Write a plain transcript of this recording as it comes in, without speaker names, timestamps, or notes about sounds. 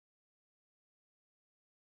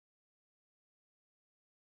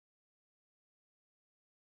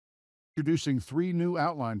Introducing 3 new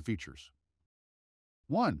outline features.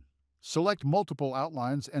 1. Select multiple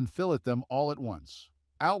outlines and fillet them all at once.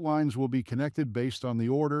 Outlines will be connected based on the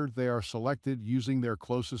order they are selected using their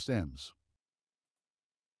closest ends.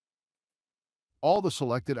 All the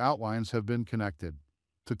selected outlines have been connected.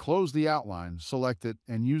 To close the outline, select it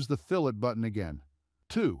and use the Fillet button again.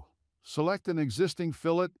 2. Select an existing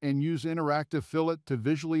fillet and use Interactive Fillet to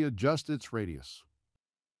visually adjust its radius.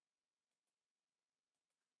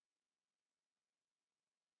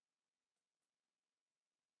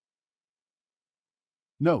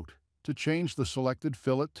 Note: to change the selected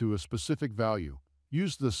fillet to a specific value,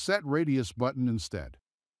 use the Set Radius button instead.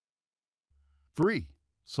 3.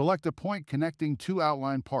 Select a point connecting 2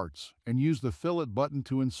 outline parts and use the Fillet button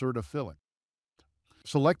to insert a fillet.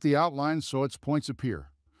 Select the outline so its points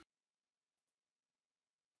appear.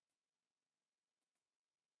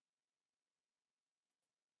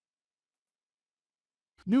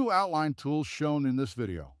 New outline tools shown in this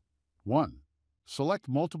video. 1. Select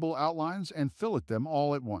multiple outlines and fillet them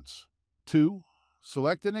all at once. 2.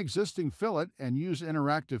 Select an existing fillet and use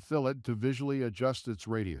Interactive Fillet to visually adjust its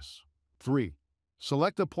radius. 3.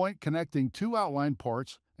 Select a point connecting 2 outline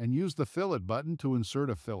parts and use the Fillet button to insert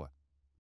a fillet.